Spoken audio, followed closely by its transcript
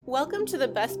Welcome to the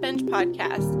Best Bench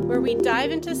podcast, where we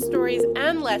dive into stories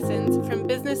and lessons from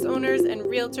business owners and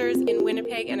realtors in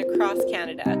Winnipeg and across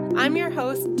Canada. I'm your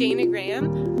host, Dana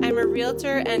Graham. I'm a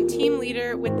realtor and team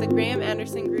leader with the Graham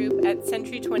Anderson Group at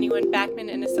Century 21 Backman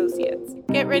and Associates.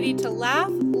 Get ready to laugh,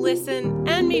 listen,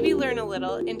 and maybe learn a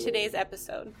little in today's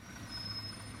episode.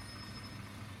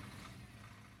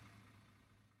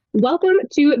 Welcome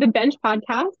to the Bench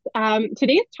podcast.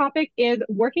 Today's topic is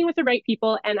working with the right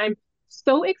people, and I'm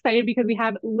so excited because we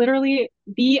have literally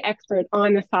the expert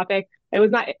on this topic.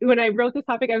 When I wrote this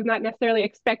topic, I was not necessarily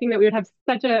expecting that we would have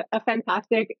such a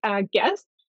fantastic guest,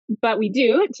 but we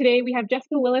do. Today we have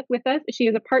Jessica Willis with us. She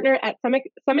is a partner at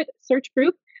Summit Search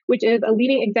Group, which is a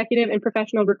leading executive and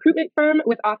professional recruitment firm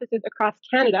with offices across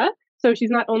Canada. So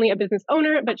she's not only a business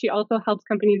owner, but she also helps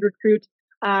companies recruit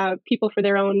people for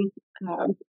their own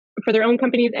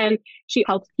companies, and she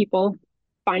helps people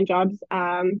find jobs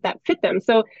that fit them.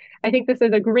 So I think this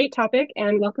is a great topic,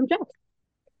 and welcome, Jess.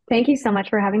 Thank you so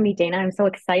much for having me, Dana. I'm so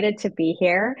excited to be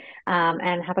here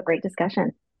and have a great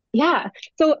discussion. Yeah.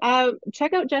 So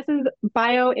check out Jess's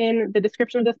bio in the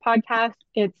description of this podcast.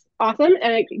 It's awesome,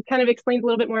 and it kind of explains a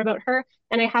little bit more about her.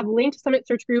 And I have linked Summit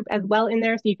Search Group as well in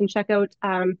there, so you can check out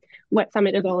what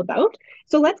Summit is all about.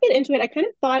 So let's get into it. I kind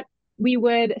of thought we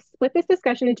would split this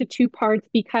discussion into two parts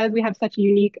because we have such a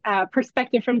unique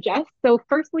perspective from Jess. So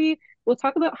firstly, we'll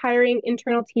talk about hiring,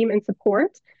 internal team, and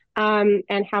support,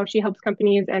 and how she helps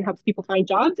companies and helps people find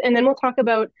jobs. And then we'll talk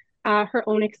about her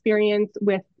own experience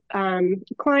with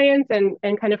clients and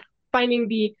kind of finding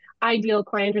the ideal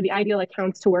client or the ideal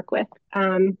accounts to work with.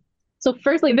 So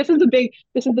firstly, this is the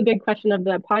big question of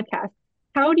the podcast.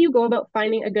 How do you go about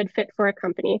finding a good fit for a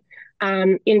company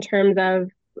in terms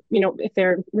of, if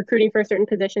they're recruiting for a certain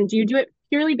position? Do you do it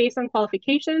purely based on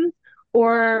qualifications,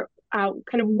 or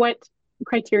kind of what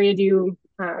criteria do you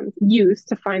use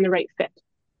to find the right fit?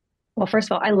 Well,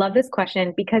 first of all, I love this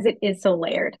question because it is so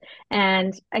layered.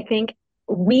 And I think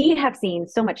we have seen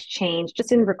so much change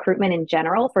just in recruitment in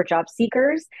general for job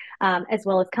seekers, as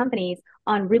well as companies,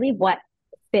 on really what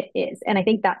fit is. And I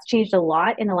think that's changed a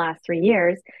lot in the last 3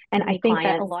 years. And I think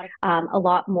that a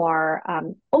lot more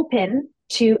open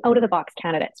to out-of-the-box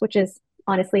candidates, which is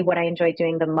honestly what I enjoy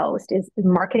doing the most, is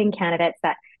marketing candidates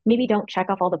that maybe don't check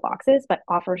off all the boxes, but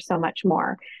offer so much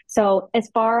more. So as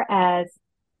far as,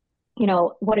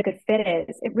 what a good fit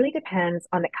is, it really depends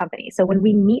on the company. So when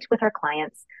we meet with our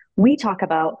clients, we talk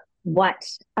about what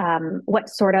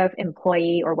sort of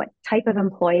employee or what type of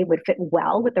employee would fit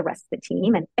well with the rest of the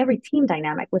team. And every team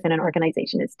dynamic within an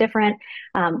organization is different.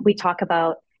 We talk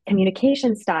about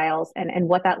communication styles and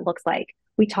what that looks like.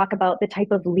 We talk about the type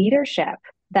of leadership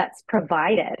that's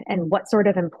provided and what sort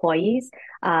of employees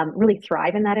really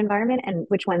thrive in that environment and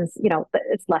which ones,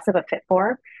 it's less of a fit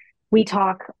for. We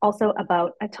talk also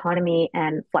about autonomy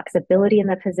and flexibility in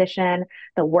the position,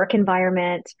 the work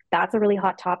environment. That's a really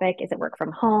hot topic. Is it work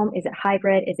from home? Is it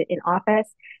hybrid? Is it in office?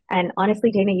 And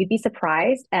honestly, Dana, you'd be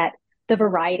surprised at the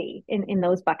variety in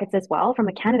those buckets as well from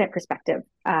a candidate perspective,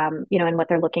 and what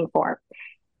they're looking for.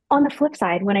 On the flip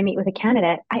side, when I meet with a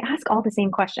candidate, I ask all the same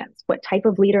questions. What type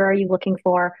of leader are you looking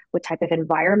for? What type of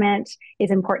environment is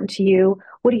important to you?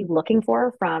 What are you looking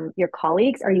for from your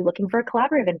colleagues? Are you looking for a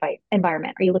collaborative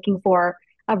environment? Are you looking for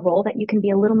a role that you can be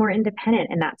a little more independent?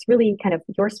 And that's really kind of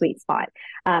your sweet spot.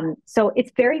 So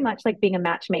it's very much like being a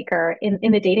matchmaker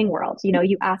in the dating world.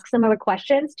 You ask similar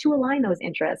questions to align those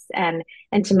interests and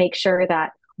to make sure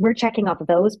that we're checking off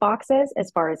those boxes as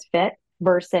far as fit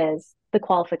versus the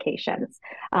qualifications.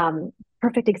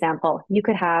 Perfect example, you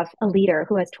could have a leader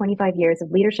who has 25 years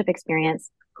of leadership experience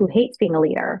who hates being a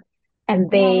leader, and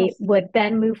they would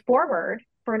then move forward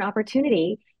for an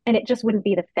opportunity and it just wouldn't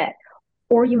be the fit.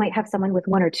 Or you might have someone with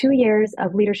 1 or 2 years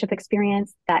of leadership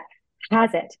experience that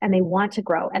has it and they want to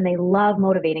grow and they love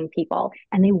motivating people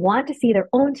and they want to see their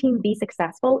own team be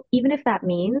successful, even if that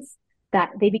means that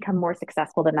they become more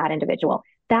successful than that individual.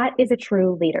 That is a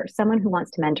true leader, someone who wants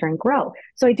to mentor and grow.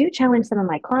 So I do challenge some of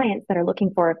my clients that are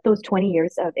looking for those 20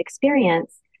 years of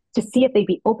experience to see if they'd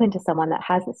be open to someone that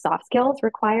has the soft skills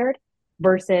required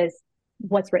versus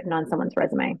what's written on someone's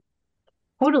resume.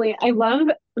 Totally. I love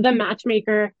the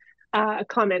matchmaker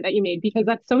comment that you made, because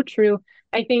that's so true.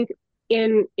 I think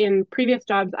in previous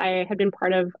jobs, I had been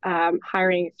part of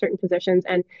hiring certain positions,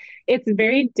 and it's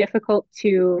very difficult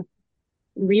to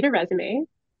read a resume.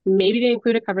 Maybe they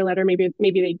include a cover letter, maybe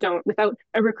they don't, without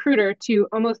a recruiter to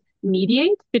almost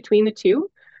mediate between the two.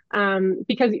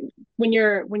 Because when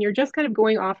you're just kind of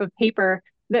going off of paper,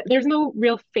 there's no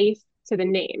real face to the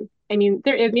name. I mean,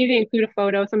 there is, maybe they include a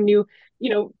photo, some new,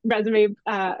 resume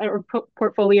or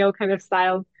portfolio kind of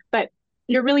style, but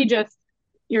you're really just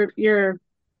you're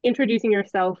introducing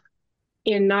yourself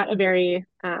in not a very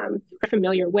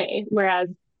familiar way. Whereas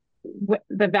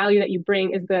the value that you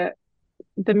bring is the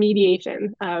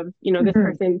mediation of, this Mhm.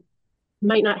 person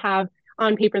might not have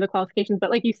on paper the qualifications,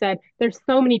 but like you said, there's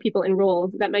so many people in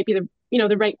roles that might be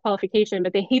the right qualification,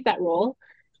 but they hate that role,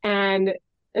 and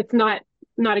it's not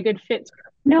a good fit.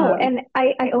 No, Um, and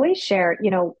I always share,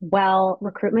 well,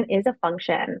 recruitment is a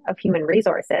function of human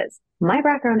resources. My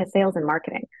background is sales and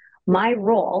marketing. My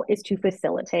role is to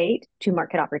facilitate, to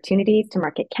market opportunities, to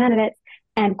market candidates,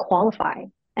 and qualify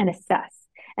and assess.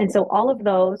 And so all of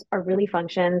those are really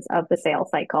functions of the sales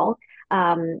cycle.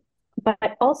 Um,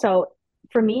 but also,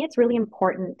 for me, it's really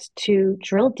important to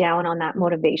drill down on that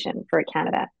motivation for a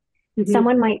candidate. mhm.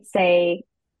 Someone might say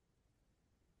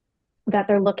that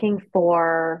they're looking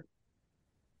for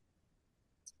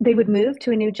they would move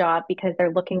to a new job because they're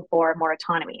looking for more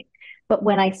autonomy. But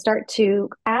when I start to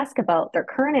ask about their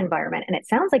current environment, and it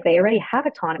sounds like they already have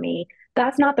autonomy,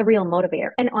 that's not the real motivator.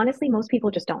 And honestly, most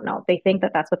people just don't know. They think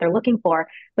that that's what they're looking for.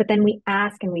 But then we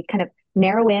ask and we kind of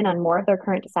narrow in on more of their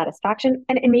current dissatisfaction.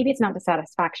 And maybe it's not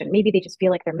dissatisfaction. Maybe they just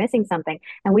feel like they're missing something.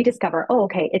 And we discover, oh,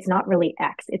 okay, it's not really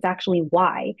X, it's actually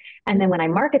Y. And then when I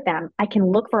market them, I can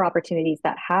look for opportunities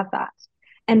that have that.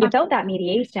 And without that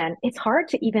mediation, it's hard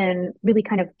to even really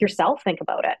kind of yourself think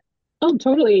about it. Oh,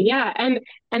 totally. Yeah. And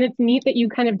it's neat that you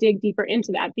kind of dig deeper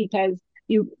into that, because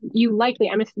you likely,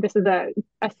 this is a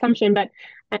assumption, but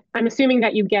I'm assuming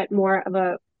that you get more of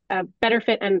a better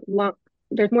fit and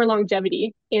there's more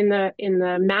longevity in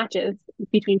the matches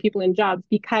between people in jobs,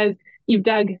 because you've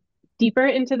dug deeper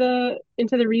into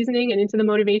the reasoning and into the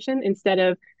motivation, instead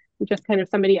of just kind of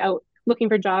somebody out looking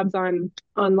for jobs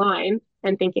online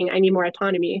and thinking I need more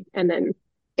autonomy, and then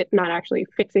it's not actually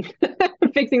fixing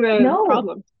fixing the No.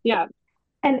 problem. Yeah.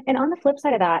 And on the flip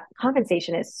side of that,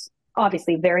 compensation is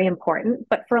obviously very important,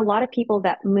 but for a lot of people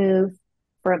that move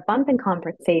for a bump in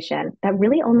compensation, that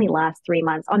really only lasts 3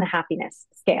 months on the happiness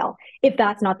scale, if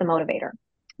that's not the motivator.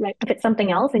 Right. If it's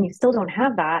something else and you still don't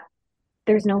have that,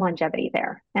 there's no longevity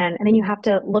there. And then you have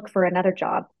to look for another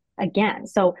job again.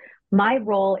 So my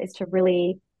role is to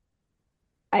really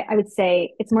I would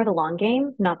say it's more the long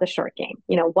game, not the short game.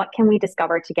 What can we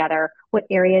discover together? What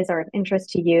areas are of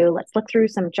interest to you? Let's look through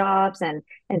some jobs and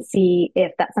see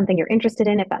if that's something you're interested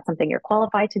in, if that's something you're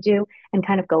qualified to do, and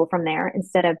kind of go from there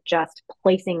instead of just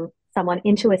placing someone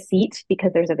into a seat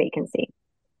because there's a vacancy.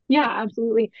 Yeah,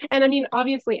 absolutely. And I mean,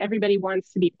 obviously everybody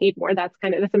wants to be paid more. That's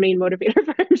the main motivator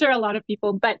for, I'm sure, a lot of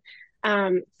people. But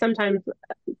sometimes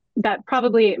that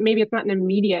probably, maybe it's not an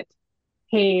immediate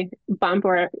pay bump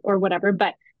or whatever,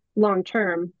 but long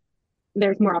term,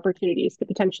 there's more opportunities to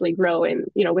potentially grow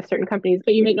with certain companies,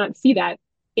 but you may not see that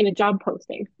in a job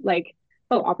posting, like,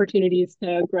 oh, opportunities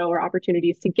to grow or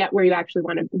opportunities to get where you actually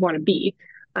want to be.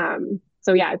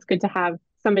 So yeah, it's good to have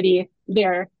somebody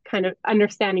there kind of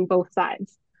understanding both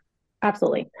sides.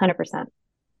 Absolutely, 100%.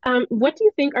 What do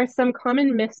you think are some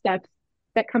common missteps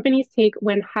that companies take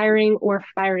when hiring or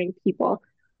firing people?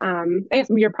 I guess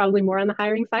you're probably more on the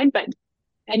hiring side, but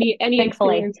any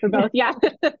Thankfully. experience for both? Yeah.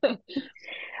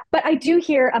 But I do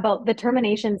hear about the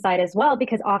termination side as well,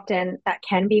 because often that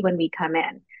can be when we come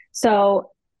in. So,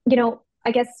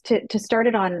 I guess to start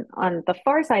it on the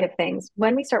far side of things,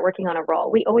 when we start working on a role,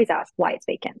 we always ask why it's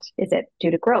vacant. Is it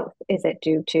due to growth? Is it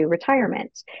due to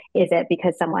retirement? Is it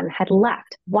because someone had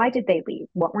left? Why did they leave?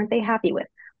 What weren't they happy with?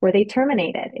 Were they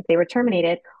terminated? If they were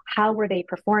terminated, how were they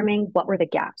performing? What were the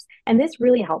gaps? And this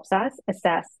really helps us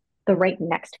assess the right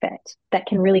next fit that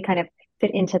can really kind of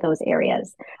fit into those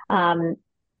areas.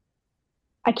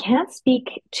 I can't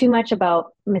speak too much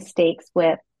about mistakes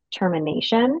with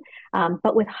termination,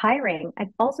 but with hiring,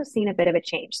 I've also seen a bit of a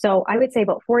change. So I would say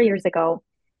about 4 years ago,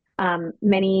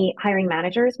 many hiring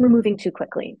managers were moving too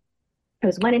quickly. It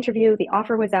was one interview, the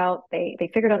offer was out, they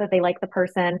figured out that they liked the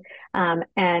person,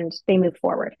 and they moved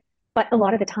forward. But a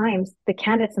lot of the times, the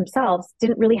candidates themselves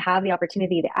didn't really have the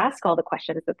opportunity to ask all the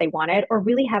questions that they wanted, or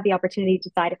really have the opportunity to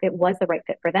decide if it was the right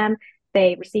fit for them.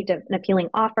 They received an appealing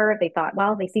offer. They thought,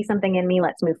 well, they see something in me,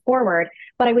 let's move forward.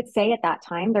 But I would say at that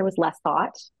time, there was less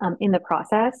thought in the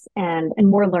process and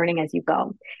more learning as you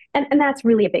go. And that's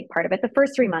really a big part of it. The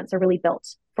first 3 months are really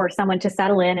built for someone to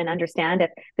settle in and understand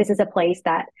if this is a place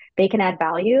that they can add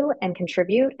value and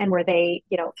contribute, and where they,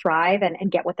 thrive and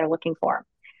get what they're looking for.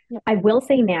 I will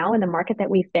say now, in the market that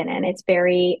we've been in, it's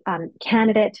very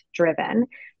candidate driven.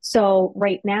 So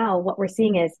right now, what we're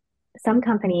seeing is some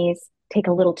companies take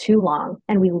a little too long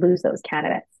and we lose those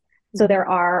candidates. So there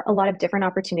are a lot of different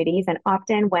opportunities. And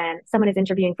often when someone is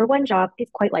interviewing for one job,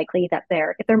 it's quite likely that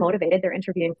if they're motivated, they're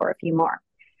interviewing for a few more.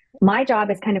 My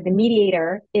job as kind of the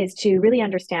mediator is to really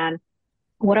understand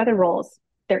what other roles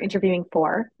they're interviewing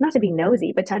for, not to be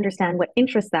nosy, but to understand what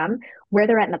interests them, where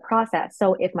they're at in the process.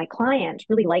 So if my client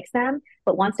really likes them,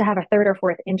 but wants to have a third or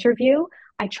fourth interview,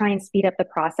 I try and speed up the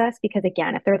process because,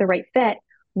 again, if they're the right fit,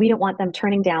 we don't want them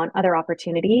turning down other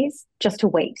opportunities just to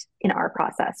wait in our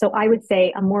process. So I would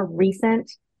say a more recent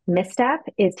misstep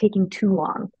is taking too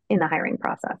long in the hiring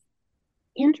process.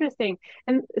 Interesting.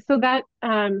 And so that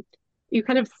you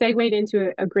kind of segued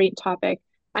into a great topic.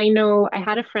 I know I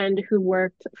had a friend who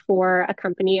worked for a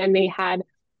company and they had,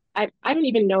 I don't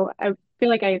even know, I feel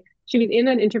like she was in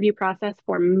an interview process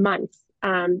for months.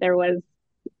 There was,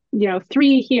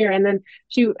 3 here, and then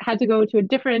she had to go to a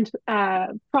different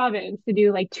province to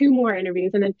do like 2 more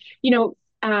interviews. And then,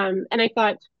 and I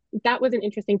thought that was an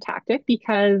interesting tactic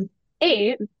because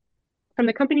from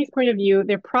the company's point of view,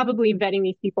 they're probably vetting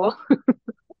these people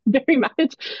very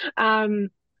much.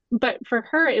 But for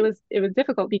her, it was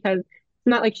difficult because it's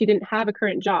not like she didn't have a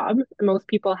current job. Most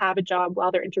people have a job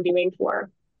while they're interviewing for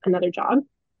another job.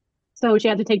 So she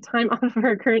had to take time off of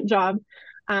her current job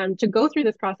to go through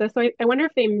this process. So I wonder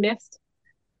if they missed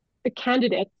the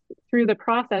candidates through the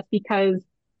process because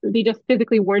they just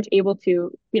physically weren't able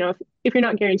to, if you're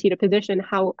not guaranteed a position,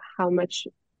 how much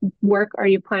work are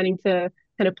you planning to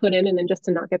kind of put in and then just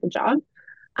to not get the job?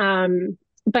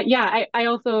 But yeah, I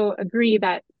also agree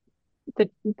that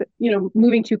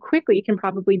moving too quickly can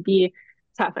probably be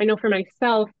tough. I know for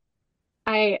myself,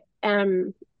 I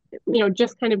am,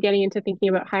 just kind of getting into thinking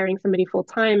about hiring somebody full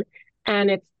time,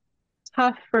 and it's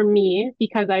tough for me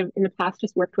because I've in the past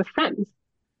just worked with friends.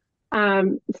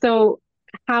 So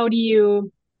how do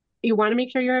you want to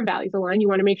make sure your values align, you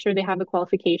want to make sure they have the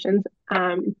qualifications,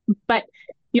 but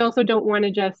you also don't want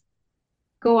to just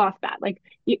go off that. Like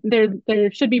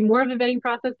there should be more of a vetting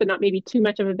process, but not maybe too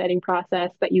much of a vetting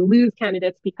process that you lose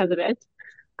candidates because of it.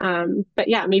 But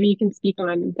yeah, maybe you can speak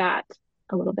on that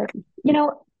a little bit.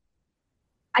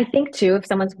 I think too, if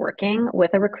someone's working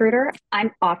with a recruiter,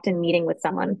 I'm often meeting with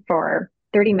someone for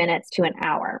 30 minutes to an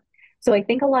hour. So I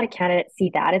think a lot of candidates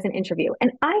see that as an interview.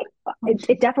 And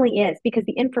it definitely is, because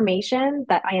the information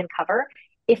that I uncover,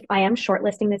 if I am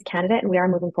shortlisting this candidate and we are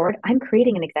moving forward, I'm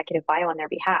creating an executive bio on their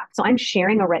behalf. So I'm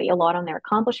sharing already a lot on their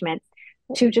accomplishments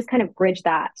to just kind of bridge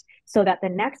that so that the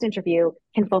next interview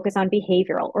can focus on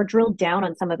behavioral or drill down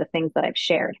on some of the things that I've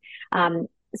shared.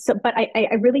 But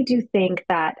I really do think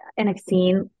that, and I've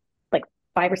seen like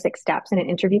 5 or 6 steps in an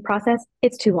interview process,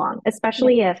 it's too long,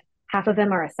 especially if half of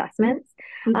them are assessments.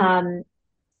 A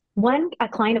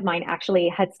client of mine actually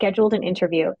had scheduled an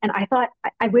interview, and I thought,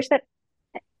 I wish that,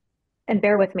 and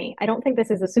bear with me, I don't think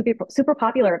this is a super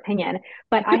popular opinion,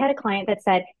 but I had a client that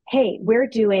said, hey, we're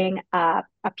doing a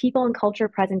people and culture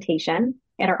presentation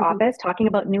at our office talking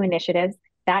about new initiatives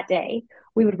that day.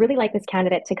 We would really like this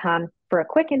candidate to come for a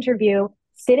quick interview,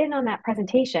 sit in on that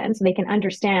presentation so they can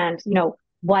understand,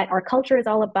 what our culture is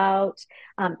all about,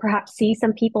 perhaps see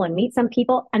some people and meet some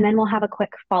people, and then we'll have a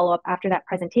quick follow-up after that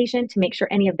presentation to make sure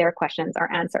any of their questions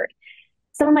are answered.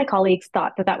 Some of my colleagues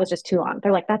thought that was just too long.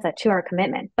 They're like, that's a 2-hour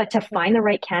commitment. But to find the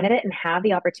right candidate and have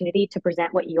the opportunity to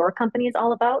present what your company is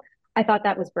all about, I thought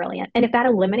that was brilliant. And if that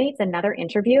eliminates another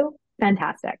interview,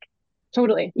 fantastic.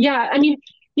 Totally. Yeah. I mean,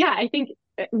 I think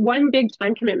one big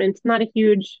time commitment's not a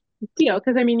huge deal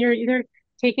because you're either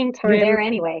taking time. You're there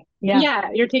anyway. Yeah.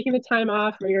 You're taking the time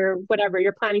off or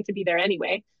you're planning to be there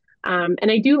anyway. And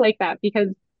I do like that because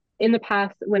in the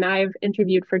past, when I've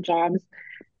interviewed for jobs,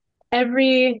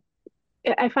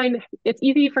 I find it's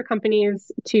easy for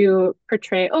companies to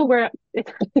portray,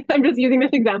 I'm just using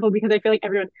this example because I feel like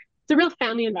it's a real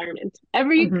family environment.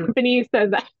 Every company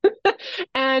says that.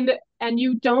 and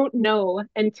you don't know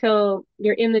until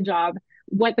you're in the job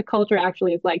what the culture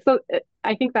actually is like. So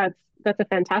I think that's a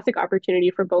fantastic opportunity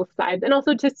for both sides, and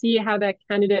also to see how the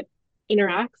candidate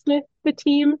interacts with the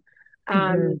team.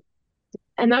 And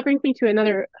that brings me to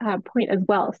another point as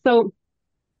well. So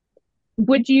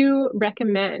would you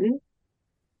recommend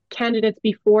candidates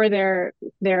before they're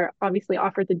obviously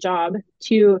offered the job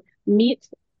to meet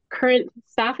current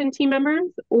staff and team members,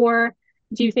 or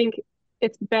do you think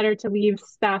it's better to leave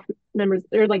staff members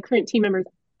or like current team members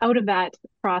out of that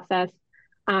process,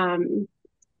 and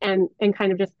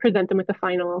kind of just present them with the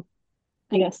final,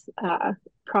 I guess,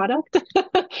 product,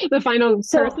 the final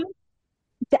person?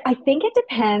 I think it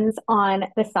depends on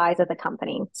the size of the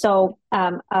company. So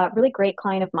a really great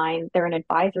client of mine, they're an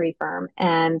advisory firm,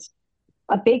 and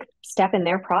a big step in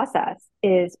their process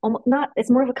is it's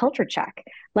more of a culture check.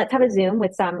 Let's have a Zoom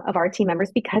with some of our team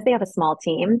members because they have a small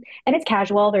team and it's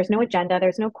casual. There's no agenda.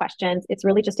 There's no questions. It's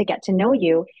really just to get to know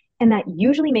you. And that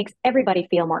usually makes everybody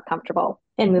feel more comfortable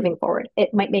in moving forward.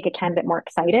 It might make a candidate more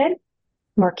excited.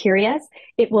 more curious.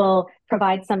 It will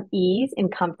provide some ease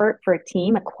and comfort for a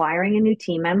team acquiring a new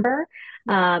team member.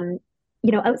 Um,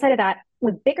 Outside of that,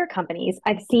 with bigger companies,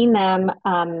 I've seen them,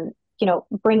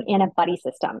 bring in a buddy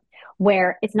system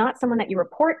where it's not someone that you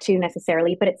report to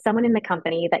necessarily, but it's someone in the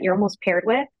company that you're almost paired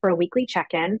with for a weekly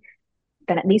check-in.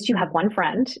 Then at least you have one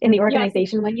friend in the Yes.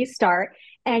 organization when you start,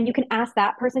 and you can ask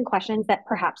that person questions that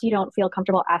perhaps you don't feel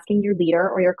comfortable asking your leader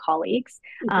or your colleagues.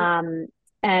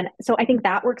 And so I think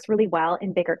that works really well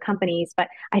in bigger companies, but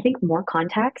I think more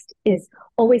context is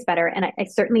always better. And I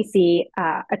certainly see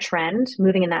a trend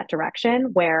moving in that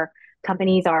direction where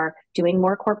companies are doing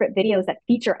more corporate videos that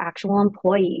feature actual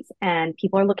employees and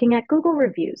people are looking at Google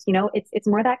reviews. It's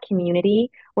more that community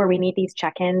where we need these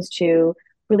check-ins to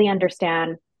really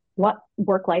understand what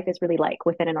work life is really like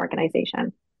within an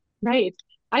organization. Right.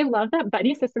 I love that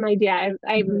buddy system idea.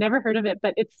 I've Mhm. never heard of it,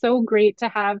 but it's so great to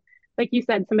have, like you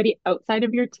said, somebody outside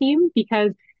of your team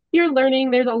because you're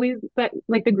learning. There's always that,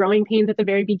 like the growing pains at the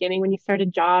very beginning when you start a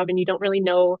job and you don't really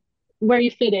know where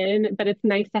you fit in, but it's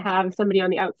nice to have somebody on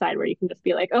the outside where you can just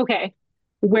be like, okay,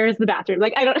 where's the bathroom?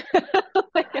 Like, I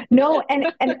don't No, and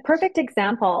perfect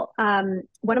example.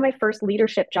 One of my first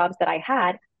leadership jobs that I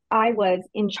had, I was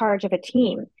in charge of a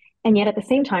team. And yet at the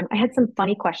same time, I had some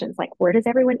funny questions like, where does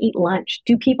everyone eat lunch?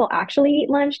 Do people actually eat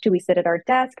lunch? Do we sit at our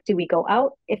desk? Do we go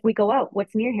out? If we go out,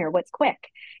 what's near here? What's quick?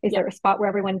 Is Yeah. there a spot where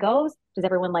everyone goes? Does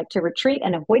everyone like to retreat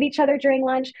and avoid each other during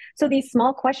lunch? So these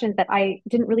small questions that I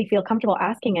didn't really feel comfortable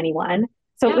asking anyone.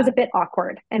 So it was Yeah. a bit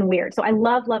awkward and weird. So I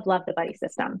love, love, love the buddy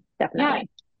system. Yeah.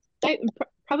 Definitely.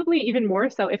 Probably even more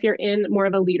so if you're in more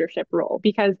of a leadership role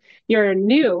because you're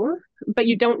new, but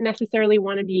you don't necessarily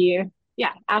want to be,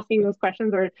 yeah, asking those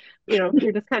questions or,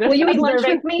 you're just kind of Will you eat lunch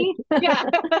observing. with me? Yeah.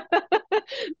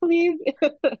 Please.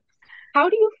 How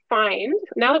do you find,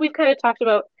 now that we've kind of talked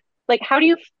about, like, how do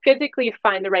you physically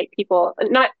find the right people?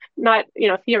 Not,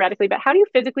 theoretically, but how do you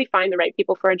physically find the right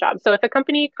people for a job? So if a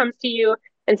company comes to you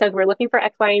and says, we're looking for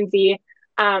X, Y, and Z,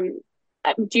 um,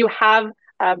 do you have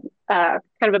kind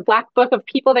of a black book of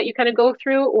people that you kind of go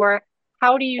through, or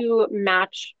how do you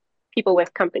match people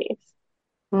with companies?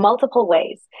 Multiple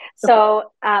ways. Okay.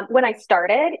 So, when I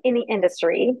started in the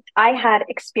industry, I had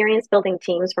experience building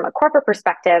teams from a corporate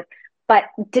perspective, but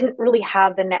didn't really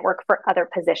have the network for other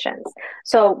positions.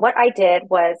 So, what I did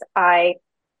was I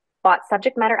bought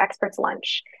subject matter experts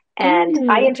lunch and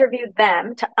I Mm, interviewed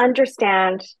them to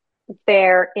understand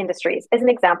their industries. As an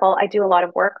example, I do a lot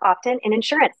of work often in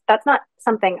insurance. That's not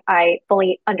something I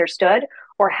fully understood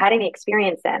or had any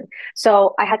experience in.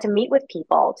 So I had to meet with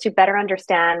people to better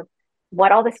understand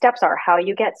what all the steps are, how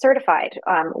you get certified,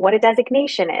 what a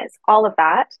designation is, all of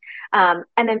that. And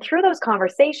then through those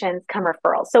conversations come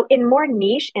referrals. So in more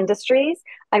niche industries,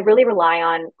 I really rely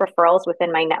on referrals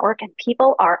within my network, and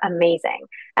people are amazing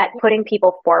at putting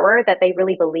people forward that they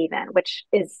really believe in, which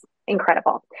is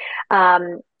incredible.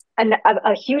 Um, and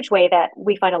a huge way that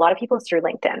we find a lot of people is through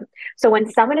LinkedIn. So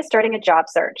when someone is starting a job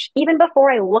search, even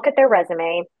before I look at their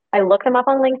resume, I look them up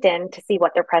on LinkedIn to see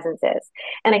what their presence is.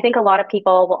 And I think a lot of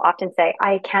people will often say,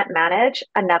 I can't manage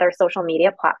another social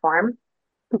media platform.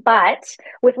 But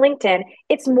with LinkedIn,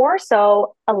 it's more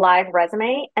so a live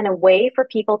resume and a way for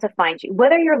people to find you,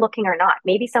 whether you're looking or not.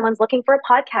 Maybe someone's looking for a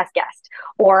podcast guest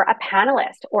or a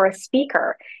panelist or a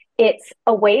speaker. It's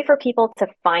a way for people to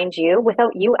find you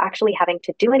without you actually having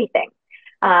to do anything.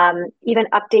 Even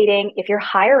updating if you're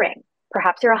hiring.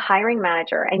 Perhaps you're a hiring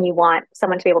manager and you want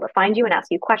someone to be able to find you and ask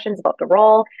you questions about the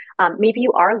role. Maybe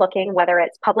you are looking, whether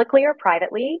it's publicly or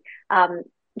privately,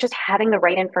 just having the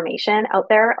right information out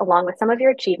there along with some of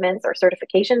your achievements or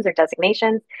certifications or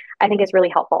designations, I think is really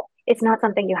helpful. It's not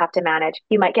something you have to manage.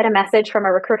 You might get a message from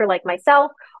a recruiter like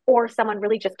myself or someone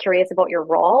really just curious about your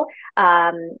role.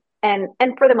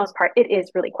 And for the most part, it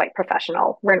is really quite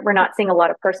professional. We're not seeing a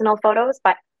lot of personal photos,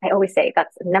 but I always say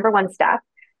that's the number one step.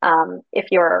 If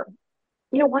you're,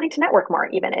 wanting to network more,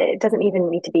 even it doesn't even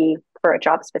need to be for a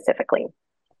job specifically.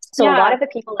 So a lot yeah. of the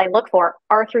people I look for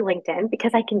are through LinkedIn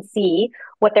because I can see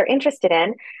what they're interested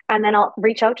in, and then I'll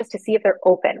reach out just to see if they're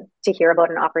open to hear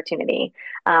about an opportunity.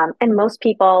 And most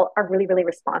people are really, really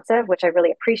responsive, which I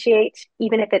really appreciate.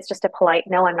 Even if it's just a polite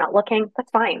 "No, I'm not looking,"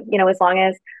 that's fine. As long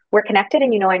as we're connected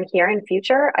and I'm here in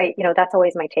future, that's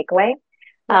always my takeaway.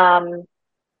 Yeah. Um,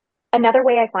 Another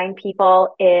way I find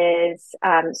people is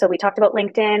so we talked about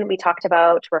LinkedIn, we talked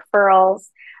about referrals.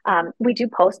 We do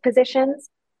post positions.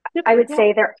 Yep. I would Yeah.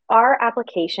 say there are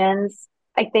applications,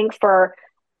 I think for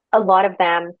a lot of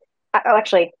them. Oh,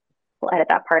 actually, we'll edit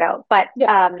that part out. But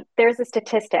Yeah. there's a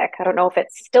statistic, I don't know if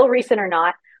it's still recent or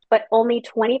not, but only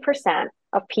 20%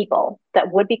 of people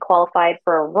that would be qualified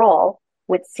for a role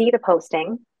would see the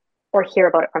posting or hear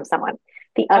about it from someone.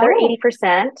 The other Oh,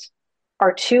 80%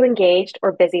 are too engaged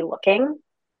or busy looking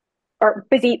or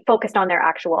busy focused on their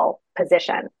actual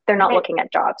position. They're not right. looking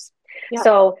at jobs. Yeah.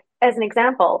 So, as an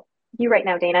example, you right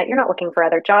now, Dana, you're not looking for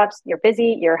other jobs. You're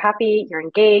busy, you're happy, you're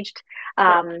engaged,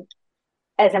 Correct.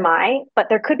 as am I. But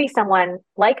there could be someone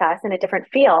like us in a different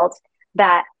field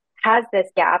that has this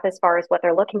gap as far as what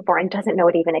they're looking for and doesn't know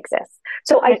it even exists.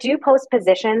 So I Right. do post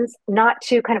positions not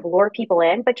to kind of lure people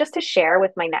in, but just to share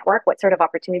with my network what sort of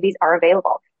opportunities are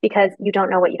available because you don't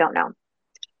know what you don't know.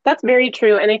 That's very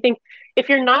true. And I think if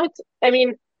you're not, I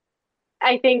mean,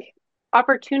 I think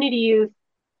opportunities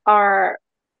are,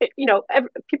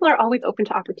 people are always open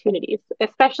to opportunities,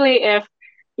 especially if,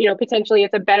 potentially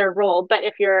it's a better role. But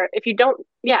if you don't,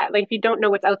 yeah, like if you don't know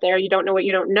what's out there, you don't know what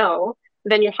you don't know,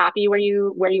 then you're happy where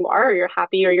you are, or you're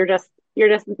happy, or you're just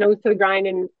nose to the grind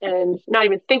and not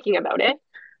even thinking about it.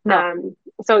 No.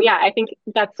 So yeah, I think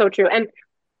that's so true. And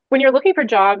when you're looking for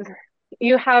jobs,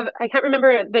 I can't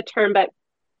remember the term, but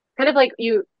kind of like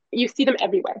you see them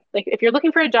everywhere. Like if you're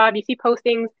looking for a job, you see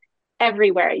postings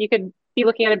everywhere. You could be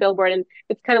looking at a billboard, and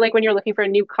it's kind of like when you're looking for a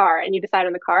new car and you decide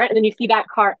on the car, and then you see that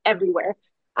car everywhere.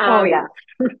 Oh, Um, yeah.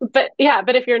 but yeah,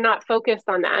 but if you're not focused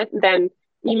on that, then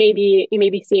you may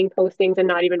be seeing postings and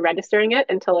not even registering it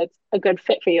until it's a good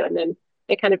fit for you, and then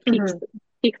it kind of piques Mm-hmm.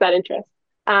 piques that interest.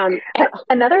 And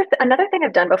Another thing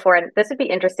I've done before, and this would be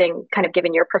interesting, kind of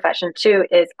given your profession too,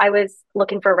 is I was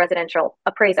looking for a residential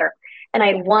appraiser, and I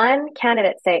yeah, had one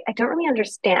candidate say, "I don't really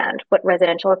understand what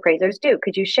residential appraisers do.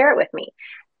 Could you share it with me?"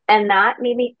 And that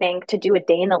made me think to do a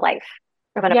day in the life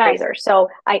of an yes, appraiser. So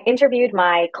I interviewed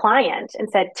my client and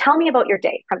said, "Tell me about your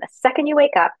day from the second you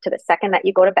wake up to the second that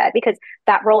you go to bed," because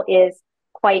that role is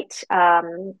quite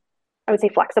I would say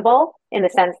flexible in the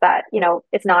sense that,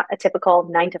 it's not a typical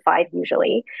 9 to 5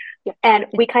 usually. yeah, And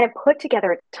we kind of put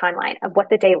together a timeline of what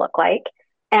the day looked like.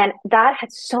 And that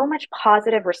had so much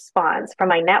positive response from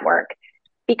my network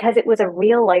because it was a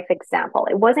real life example.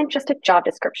 It wasn't just a job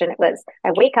description. It was,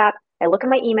 I wake up, I look at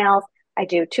my emails, I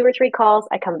do 2 or 3 calls,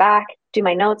 I come back, do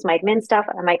my notes, my admin stuff,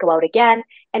 I might go out again.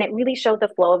 And it really showed the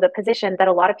flow of the position that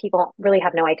a lot of people really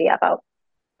have no idea about.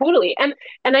 totally. And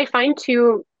I find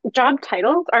too, job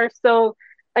titles are so,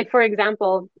 like, for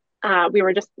example, we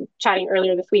were just chatting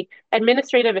earlier this week,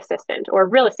 administrative assistant or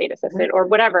real estate Mhm. assistant or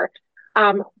whatever.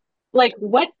 Um, like,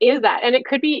 what is that? And it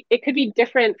could be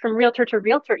different from realtor to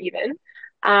realtor even,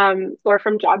 or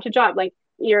from job to job. Like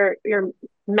your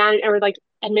man or like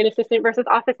admin assistant versus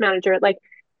office manager. Like,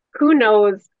 who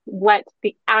knows what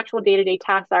the actual day-to-day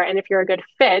tasks are, and if you're a good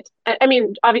fit. I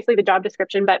mean, obviously the job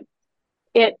description, but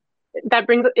it that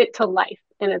brings it to life,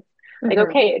 and it's like, Mhm.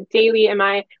 okay, daily, am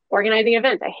I organizing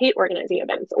events? I hate organizing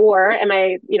events. Or am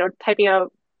I, typing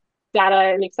out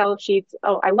data in Excel sheets?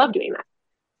 Oh, I love doing that.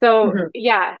 So Mhm.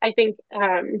 yeah, I think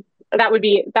that would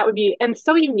be and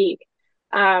so unique,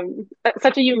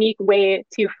 such a unique way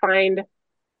to find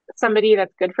somebody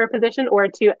that's good for a position, or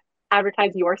to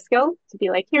advertise your skill, to be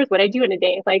like, here's what I do in a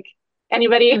day. Like,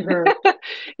 anybody, Mhm.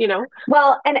 you know.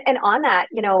 Well, and on that,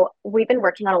 we've been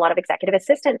working on a lot of executive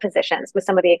assistant positions with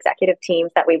some of the executive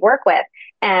teams that we work with.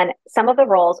 And some of the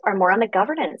roles are more on the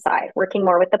governance side, working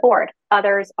more with the board.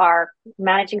 Others are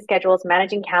managing schedules,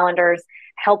 managing calendars,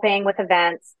 helping with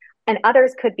events, and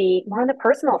others could be more on the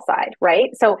personal side, right?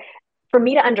 So for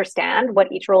me to understand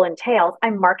what each role entails,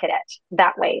 I market it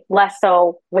that way, less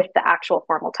so with the actual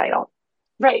formal title.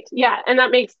 Right. Yeah. And that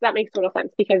makes total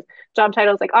sense, because job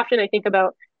titles, like, often I think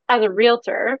about, as a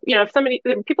realtor,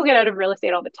 if people get out of real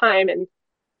estate all the time, and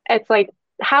it's like,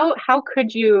 how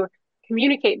could you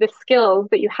communicate the skills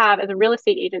that you have as a real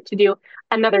estate agent to do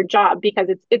another job? Because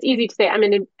it's easy to say, I'm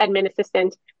an admin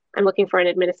assistant, I'm looking for an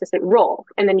admin assistant role,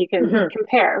 and then you can Mhm.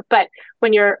 compare. But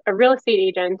when you're a real estate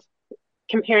agent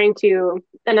comparing to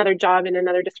another job in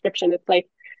another description, it's like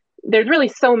there's really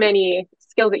so many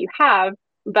skills that you have,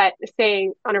 but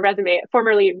saying on a resume,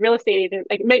 formerly real estate agent,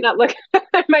 like, it might not look,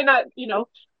 it might not,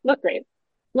 look great.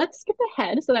 Let's skip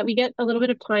ahead so that we get a little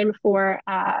bit of time for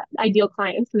ideal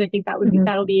clients, because I think Mhm.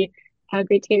 that'll be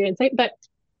great to get your insight. But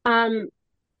um,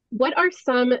 what are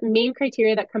some main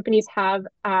criteria that companies have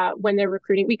when they're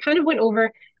recruiting? We kind of went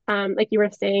over, like you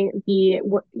were saying, the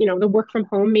work from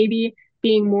home maybe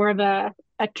being more of a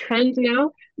trend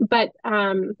now. But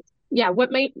yeah,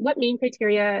 what main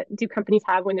criteria do companies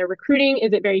have when they're recruiting?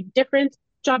 Is it very different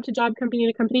job to job, company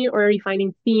to company, or are you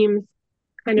finding themes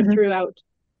kind of Mhm. throughout?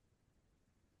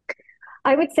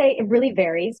 I would say it really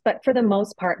varies, but for the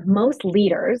most part, most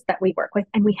leaders that we work with,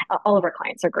 and all of our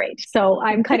clients are great. So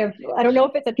I don't know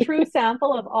if it's a true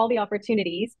sample of all the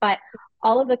opportunities, but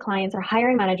all of the clients or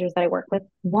hiring managers that I work with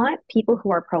want people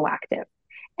who are proactive.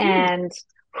 Hmm. And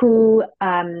who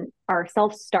are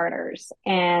self-starters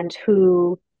and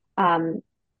who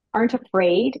aren't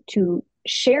afraid to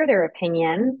share their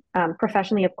opinion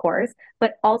professionally, of course,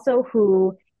 but also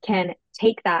who can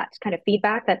take that kind of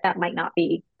feedback that might not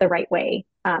be the right way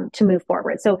to move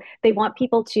forward. So they want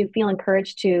people to feel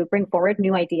encouraged to bring forward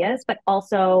new ideas, but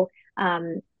also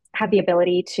have the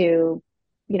ability to,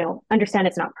 understand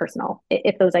it's not personal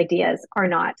if those ideas are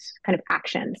not kind of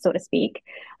action, so to speak.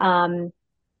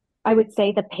 I would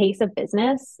say the pace of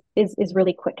business is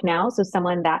really quick now. So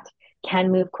someone that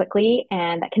can move quickly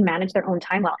and that can manage their own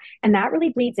time well. And that really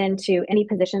bleeds into any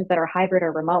positions that are hybrid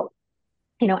or remote.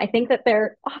 I think that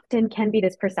there often can be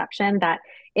this perception that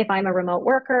if I'm a remote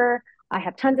worker, I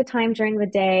have tons of time during the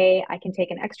day, I can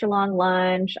take an extra long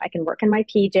lunch, I can work in my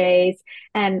PJs.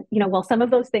 And, while some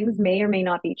of those things may or may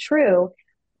not be true,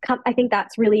 I think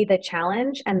that's really the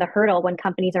challenge and the hurdle when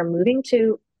companies are moving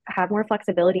to have more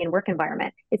flexibility in work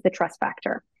environment is the trust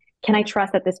factor. Can I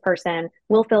trust that this person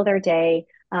will fill their day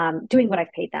doing what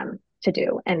I've paid them to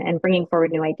do and bringing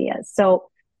forward new ideas? So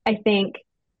I think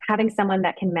having someone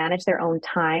that can manage their own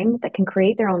time, that can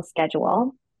create their own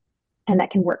schedule, and that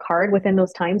can work hard within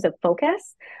those times of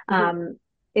focus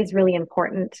is really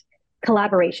important.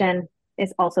 Collaboration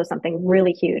is also something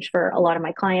really huge for a lot of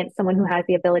my clients, someone who has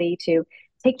the ability to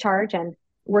take charge and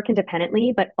work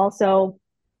independently, but also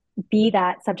be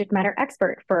that subject matter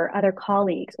expert for other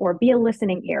colleagues or be a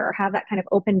listening ear or have that kind of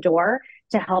open door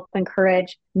to help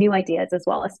encourage new ideas as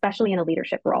well, especially in a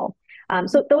leadership role.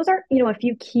 So those are, a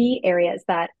few key areas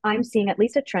that I'm seeing at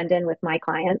least a trend in with my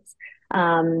clients.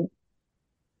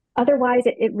 Otherwise,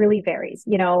 it really varies.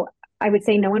 I would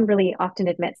say no one really often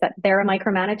admits that they're a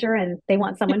micromanager and they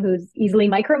want someone who's easily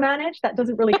micromanaged. That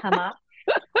doesn't really come up.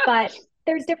 But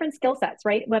there's different skill sets,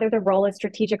 right? Whether the role is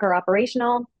strategic or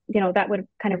operational, that would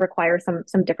kind of require some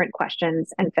different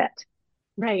questions and fit.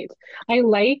 Right. I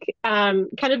like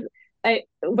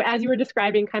as you were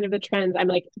describing kind of the trends, I'm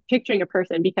like picturing a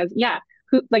person because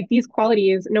who like these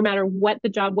qualities, no matter what the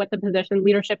job, what the position,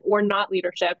 leadership or not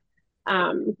leadership,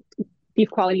 these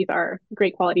qualities are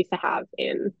great qualities to have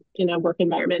in a work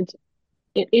environment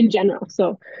in general.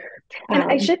 So, and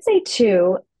I should say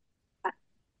too,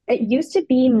 it used to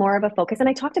be more of a focus, and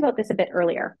I talked about this a bit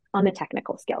earlier on the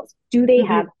technical skills. Do they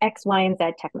have X, Y, and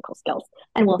Z technical skills?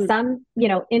 And while some,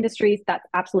 industries, that's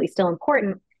absolutely still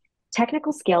important,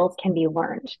 technical skills can be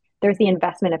learned. There's the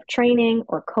investment of training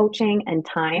or coaching and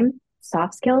time.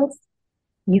 Soft skills,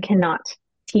 you cannot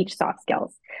teach soft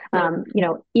skills.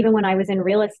 Even when I was in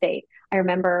real estate, I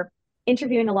remember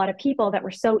interviewing a lot of people that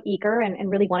were so eager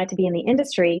and really wanted to be in the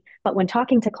industry. But when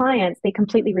talking to clients, they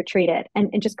completely retreated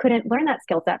and just couldn't learn that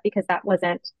skill set because that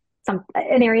wasn't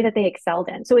an area that they excelled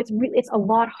in. So it's a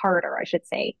lot harder, I should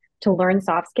say, to learn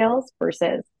soft skills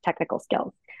versus technical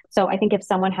skills. So I think if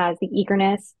someone has the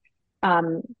eagerness,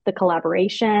 the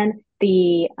collaboration,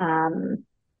 the,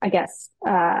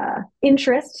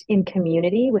 interest in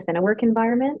community within a work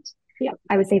environment,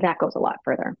 I would say that goes a lot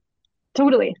further.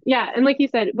 Totally. Yeah. And like you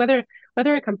said, whether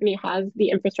a company has the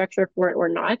infrastructure for it or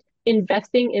not,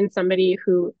 investing in somebody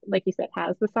who, like you said,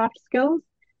 has the soft skills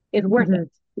is worth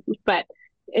it. But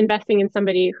investing in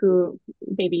somebody who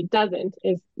maybe doesn't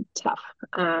is tough.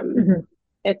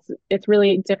 It's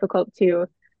really difficult to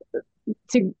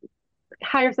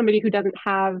hire somebody who doesn't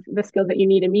have the skills that you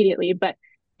need immediately, but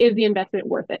is the investment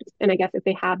worth it? And I guess if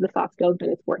they have the soft skills, then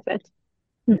it's worth it.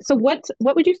 So what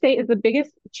would you say is the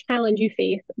biggest challenge you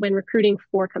face when recruiting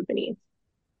for companies?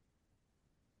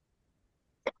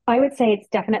 I would say it's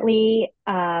definitely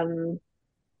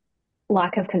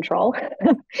lack of control,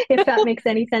 if that makes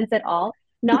any sense at all.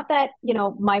 Not that,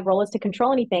 my role is to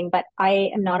control anything, but I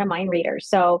am not a mind reader.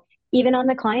 So even on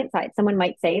the client side, someone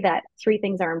might say that 3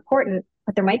 things are important,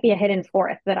 but there might be a hidden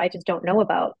 4th that I just don't know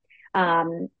about.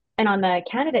 And on the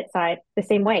candidate side, the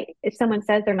same way. If someone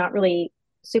says they're not really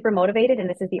super motivated and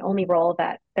this is the only role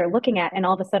that they're looking at, and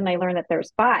all of a sudden I learn that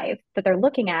there's 5 that they're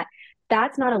looking at,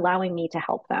 that's not allowing me to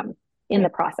help them in the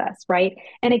process, right?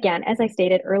 And again, as I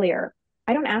stated earlier,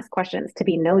 I don't ask questions to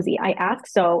be nosy. I ask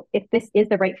so if this is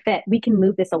the right fit, we can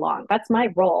move this along. That's my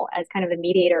role as kind of a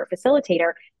mediator or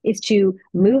facilitator, is to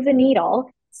move the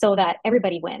needle so that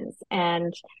everybody wins.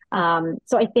 And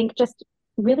so I think just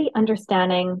really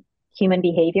understanding human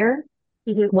behavior,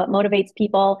 what motivates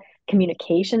people,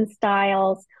 communication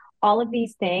styles, all of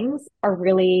these things are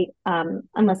really,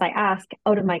 unless I ask,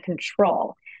 out of my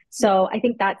control. So I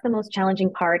think that's the most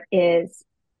challenging part is,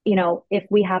 if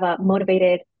we have a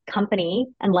motivated company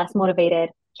and less motivated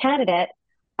candidate,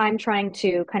 I'm trying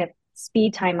to kind of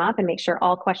speed time up and make sure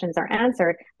all questions are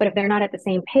answered. But if they're not at the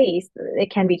same pace,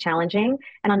 it can be challenging.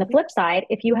 And on the flip side,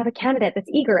 if you have a candidate that's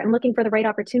eager and looking for the right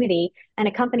opportunity and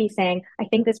a company saying, I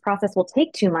think this process will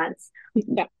take 2 months.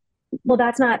 Yeah. Well,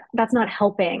 that's not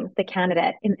helping the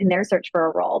candidate in their search for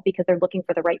a role because they're looking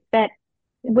for the right fit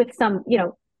with some,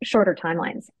 shorter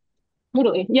timelines.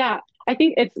 Totally. Yeah. I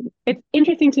think it's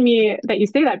interesting to me that you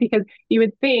say that, because you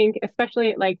would think,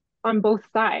 especially like on both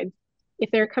sides,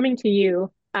 if they're coming to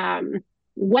you,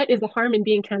 what is the harm in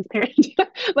being transparent?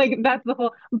 Like that's the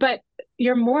whole, but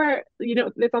you're more,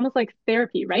 it's almost like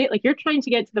therapy, right? Like you're trying to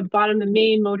get to the bottom, the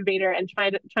main motivator, and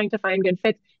trying to find good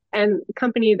fits. And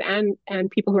companies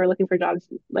and people who are looking for jobs,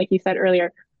 like you said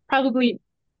earlier, probably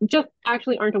just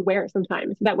actually aren't aware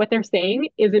sometimes that what they're saying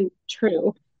isn't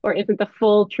true or isn't the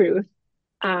full truth.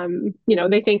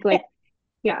 They think like,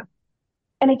 yeah.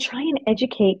 And I try and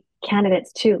educate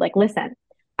candidates too. Like, listen,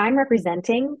 I'm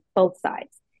representing both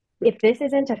sides. If this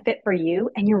isn't a fit for you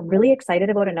and you're really excited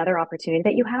about another opportunity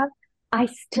that you have, I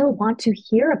still want to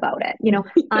hear about it.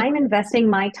 I'm investing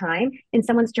my time in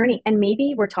someone's journey. And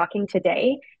maybe we're talking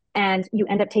today and you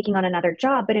end up taking on another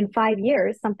job, but in 5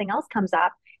 years, something else comes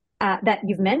up that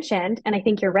you've mentioned, and I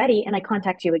think you're ready, and I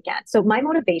contact you again. So my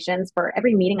motivations for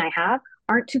every meeting I have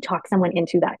aren't to talk someone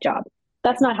into that job.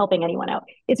 That's not helping anyone out.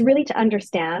 It's really to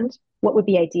understand what would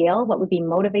be ideal, what would be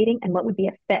motivating, and what would be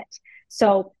a fit.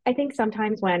 So I think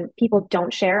sometimes when people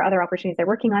don't share other opportunities they're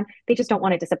working on, they just don't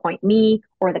want to disappoint me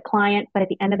or the client. But at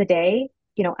the end of the day,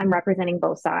 I'm representing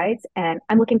both sides and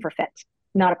I'm looking for fit,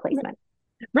 not a placement.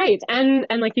 Right. And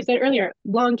like you said earlier,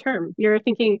 long term, you're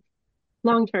thinking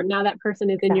long term. Now that person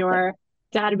is in your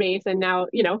database, and now,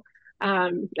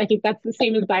 I think that's the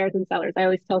same as buyers and sellers. I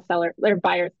always tell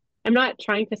buyers, I'm not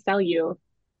trying to sell you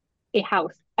a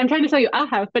house. I'm trying to sell you a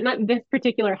house, but not this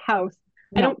particular house.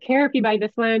 No. I don't care if you buy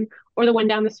this one or the one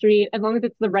down the street, as long as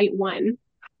it's the right one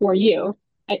for you.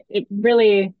 It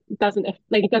really doesn't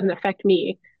affect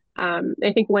me.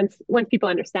 I think once people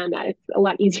understand that, it's a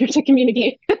lot easier to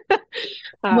communicate.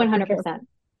 100%.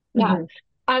 Yeah.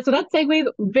 So that segues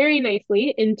very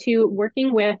nicely into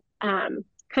working with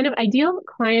kind of ideal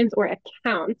clients or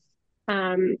accounts.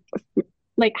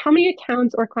 Like how many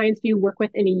accounts or clients do you work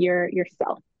with in a year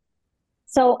yourself?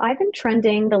 So I've been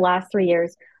trending the last 3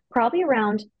 years, probably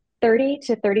around 30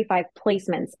 to 35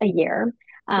 placements a year,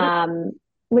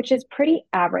 which is pretty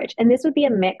average. And this would be a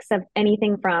mix of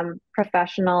anything from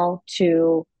professional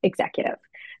to executive.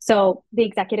 So the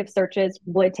executive searches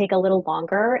would take a little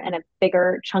longer and a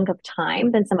bigger chunk of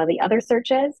time than some of the other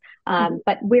searches.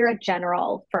 But we're a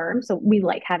general firm, so we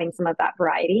like having some of that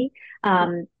variety.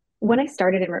 When I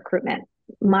started in recruitment,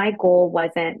 my goal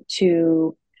wasn't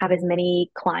to have as many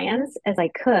clients as I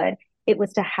could. It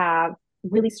was to have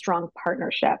really strong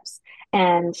partnerships.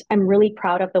 And I'm really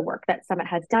proud of the work that Summit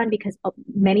has done because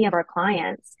many of our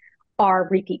clients are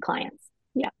repeat clients.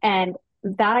 Yeah. And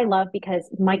that I love because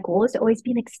my goal is to always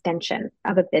be an extension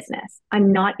of a business.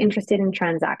 I'm not interested in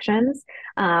transactions.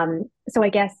 So I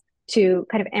guess to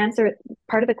kind of answer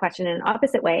part of the question in an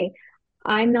opposite way,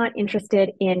 I'm not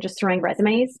interested in just throwing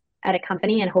resumes at a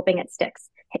company and hoping it sticks.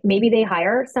 Maybe they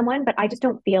hire someone, but I just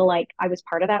don't feel like I was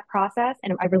part of that process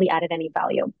and I really added any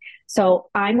value. So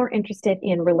I'm more interested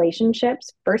in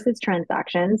relationships versus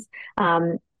transactions.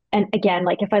 And again,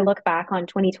 like if I look back on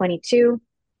 2022,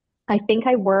 I think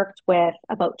I worked with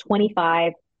about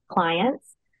 25 clients,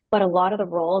 but a lot of the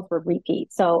roles were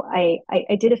repeat. So I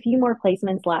did a few more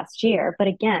placements last year. But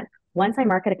again, once I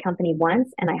market a company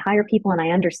once and I hire people and I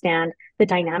understand the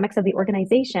dynamics of the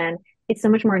organization, it's so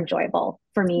much more enjoyable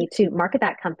for me to market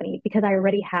that company because I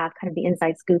already have kind of the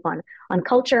inside scoop on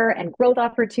culture and growth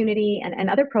opportunity and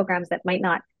other programs that might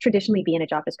not traditionally be in a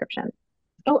job description.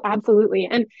 Oh, absolutely.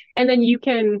 And then you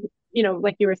can,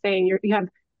 like you were saying, you have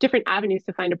different avenues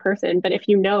to find a person, but if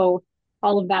you know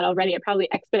all of that already, it probably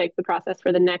expedites the process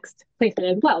for the next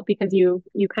placement as well, because you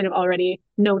kind of already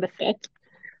know the fit.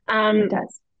 It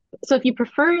does. So if you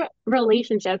prefer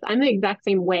relationships, I'm the exact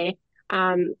same way.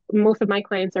 Most of my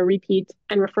clients are repeat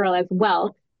and referral as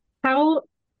well. How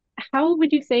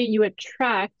would you say you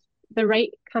attract the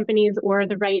right companies or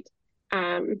the right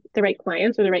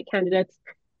clients or the right candidates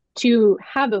to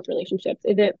have those relationships?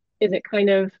 Is it kind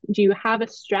of, do you have a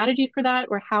strategy for that,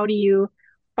 or how do you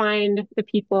find the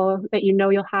people that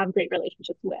you'll have great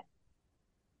relationships with?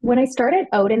 When I started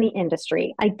out in the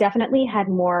industry, I definitely had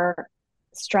more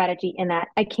strategy in that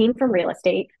I came from real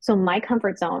estate. So my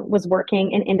comfort zone was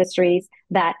working in industries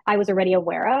that I was already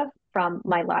aware of from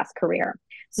my last career.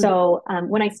 So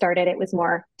when I started, it was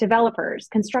more developers,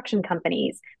 construction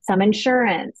companies, some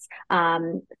insurance,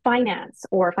 finance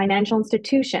or financial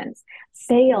institutions,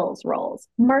 sales roles,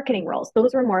 marketing roles.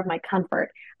 Those were more of my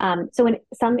comfort. So in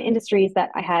some industries that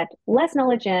I had less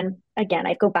knowledge in, again,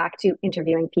 I'd go back to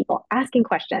interviewing people, asking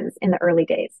questions in the early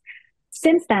days.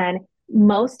 Since then,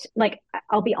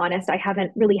 I'll be honest, I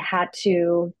haven't really had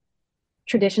to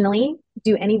traditionally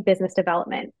do any business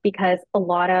development because a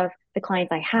lot of the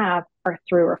clients I have are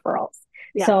through referrals.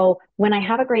 Yeah. So when I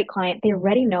have a great client, they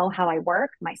already know how I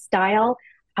work, my style,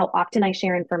 how often I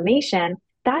share information.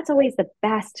 That's always the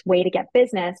best way to get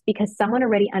business because someone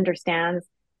already understands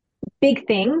big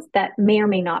things that may or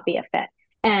may not be a fit.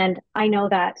 And I know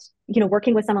that,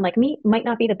 working with someone like me might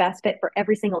not be the best fit for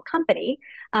every single company.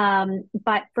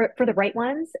 But for the right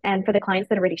ones and for the clients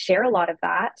that already share a lot of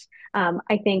that,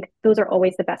 I think those are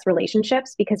always the best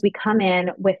relationships because we come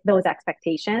in with those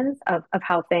expectations of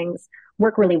how things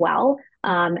work really well,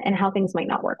 and how things might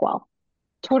not work well.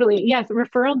 Totally. Yes.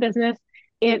 Referral business,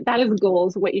 that is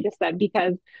goals, what you just said,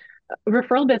 because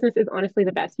referral business is honestly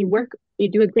the best. You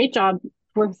do a great job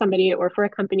for somebody or for a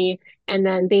company, and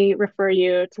then they refer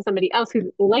you to somebody else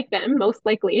who's like them, most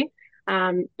likely,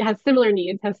 has similar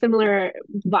needs, has similar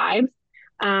vibes.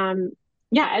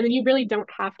 Yeah, and then you really don't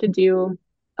have to do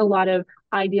a lot of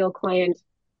ideal client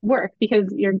work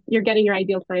because you're getting your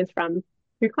ideal clients from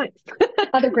your clients.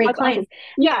 Other great clients.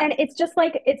 Awesome. Yeah. And it's just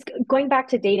like, it's going back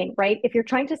to dating, right? If you're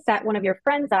trying to set one of your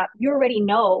friends up, you already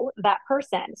know that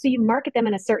person. So you market them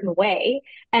in a certain way.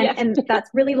 And, yes. And that's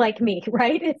really like me,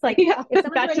 right? It's like, yeah, if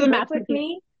someone's already worked with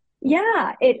me,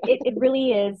 yeah, it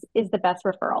really is the best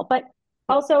referral. But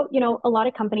also, a lot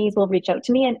of companies will reach out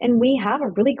to me and we have a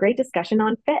really great discussion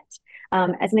on fit.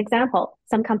 As an example,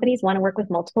 some companies want to work with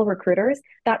multiple recruiters.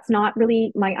 That's not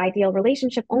really my ideal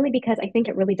relationship, only because I think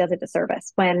it really does a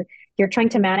disservice when you're trying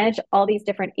to manage all these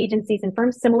different agencies and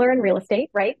firms, similar in real estate,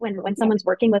 right? When someone's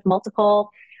working with multiple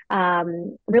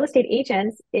real estate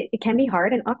agents, it can be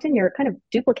hard, and often you're kind of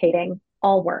duplicating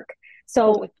all work.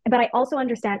 So, but I also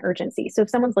understand urgency. So if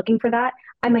someone's looking for that,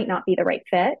 I might not be the right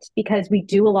fit because we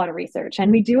do a lot of research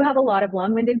and we do have a lot of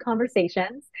long-winded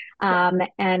conversations.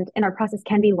 And our process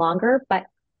can be longer, but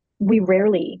we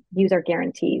rarely use our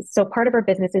guarantees. So part of our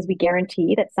business is we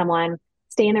guarantee that someone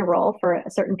stay in their role for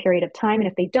a certain period of time. And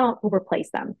if they don't, we'll replace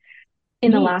them.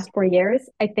 In the last 4 years,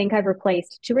 I think I've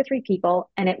replaced 2 or 3 people,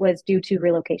 and it was due to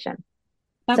relocation.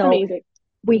 That's amazing.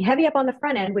 We heavy up on the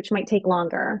front end, which might take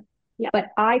longer. Yeah.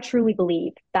 But I truly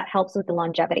believe that helps with the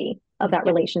longevity of that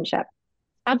relationship.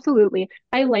 Absolutely.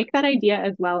 I like that idea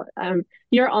as well.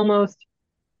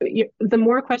 The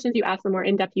more questions you ask, the more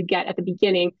in-depth you get at the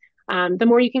beginning, the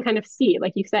more you can kind of see,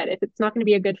 like you said, if it's not going to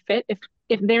be a good fit,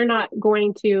 if they're not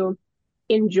going to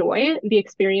enjoy the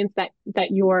experience that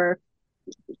you're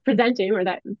presenting or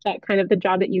that kind of the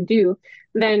job that you do,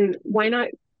 then why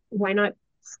not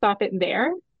stop it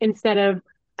there instead of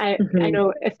I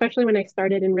know, especially when I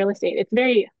started in real estate, it's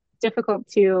very difficult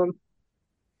to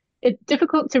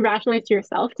rationalize to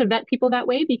yourself to vet people that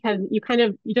way because you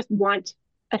just want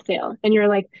a sale and you're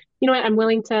like, you know what, I'm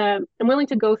willing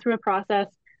to go through a process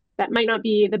that might not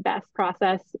be the best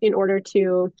process in order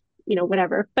to,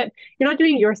 whatever, but you're not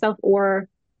doing yourself or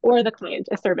the client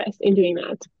a service in doing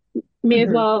that. May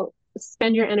as well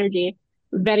spend your energy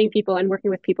vetting people and working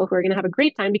with people who are going to have a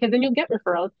great time, because then you'll get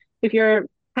referrals. If you're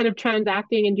kind of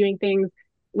transacting and doing things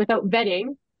without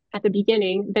vetting at the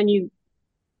beginning, then you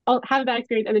have a bad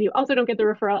experience and then you also don't get the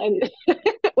referral, and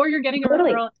or you're getting a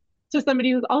referral to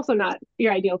somebody who's also not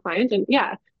your ideal client. And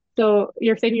yeah, so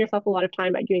you're saving yourself a lot of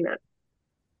time by doing that.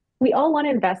 We all want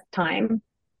to invest time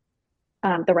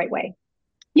the right way.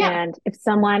 Yeah. And if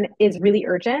someone is really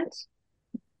urgent,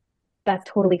 that's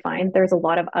totally fine. There's a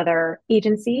lot of other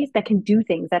agencies that can do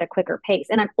things at a quicker pace.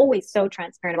 And I'm always so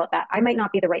transparent about that. I might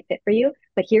not be the right fit for you,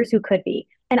 but here's who could be.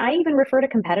 And I even refer to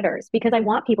competitors because I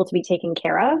want people to be taken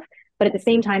care of. But at the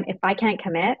same time, if I can't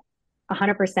commit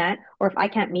 100%, or if I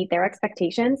can't meet their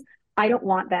expectations, I don't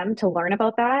want them to learn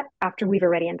about that after we've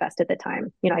already invested the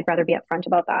time. I'd rather be upfront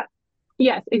about that.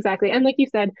 Yes, exactly. And like you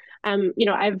said,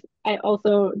 I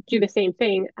also do the same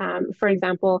thing. For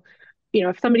example,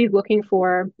 if somebody's looking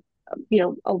for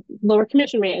a lower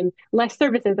commission rate and less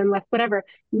services and less whatever,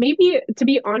 maybe, to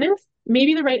be honest,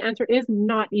 maybe the right answer is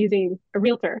not using a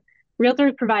realtor.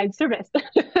 Realtors provide service. So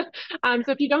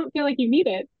if you don't feel like you need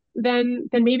it, then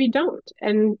maybe don't.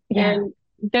 And then,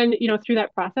 through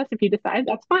that process, if you decide,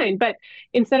 that's fine. But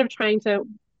instead of trying to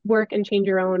work and change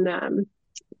your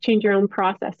own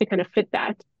process to kind of fit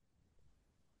that.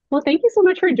 Well, thank you so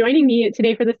much for joining me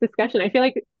today for this discussion. I feel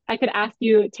like I could ask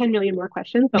you 10 million more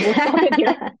questions, but we'll stop it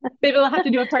here. Maybe we'll have to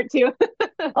do a part 2.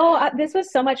 Oh, this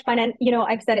was so much fun. And,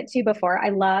 I've said it too before. I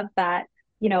love that,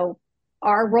 you know,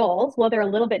 our roles, while they're a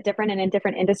little bit different and in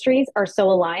different industries, are so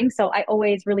aligned. So I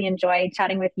always really enjoy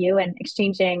chatting with you and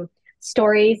exchanging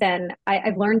stories. And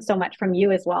I've learned so much from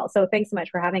you as well. So thanks so much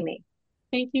for having me.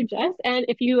 Thank you, Jess. And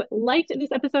if you liked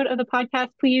this episode of the podcast,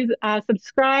 please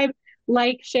subscribe,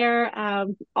 like, share,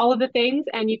 all of the things,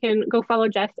 and you can go follow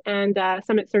Jess and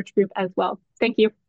Summit Search Group as well. Thank you.